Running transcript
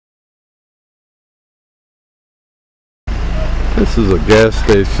This is a gas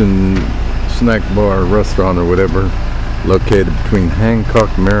station, snack bar, restaurant or whatever, located between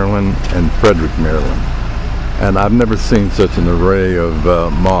Hancock, Maryland and Frederick, Maryland. And I've never seen such an array of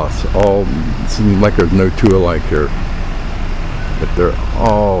moths. All seem like there's no two alike here, but they're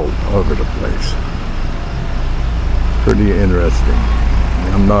all over the place. Pretty interesting.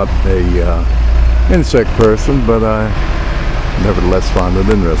 I'm not a insect person, but I nevertheless find it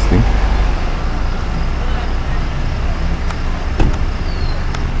interesting.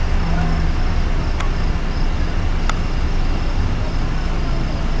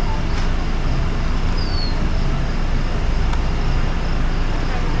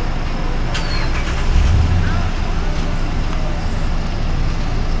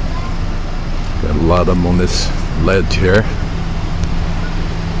 Got a lot of them on this ledge here.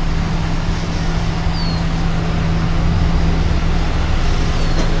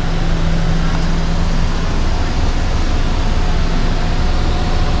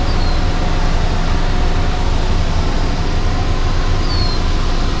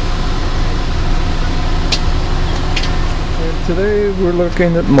 And today we're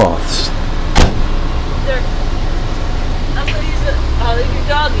looking at moths. I'm gonna use it. Oh, your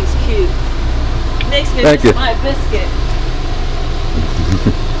doggy's cute. Makes me miss my biscuit.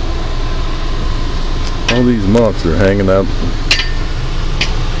 All these moths are hanging out.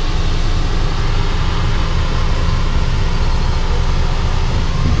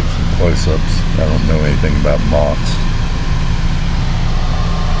 Some close-ups. I don't know anything about moths.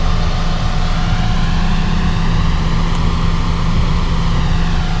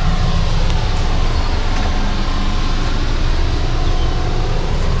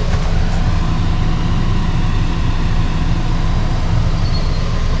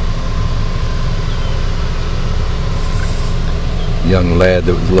 Young lad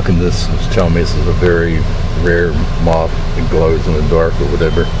that was looking at this was telling me this is a very rare moth. It glows in the dark or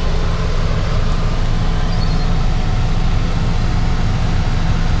whatever.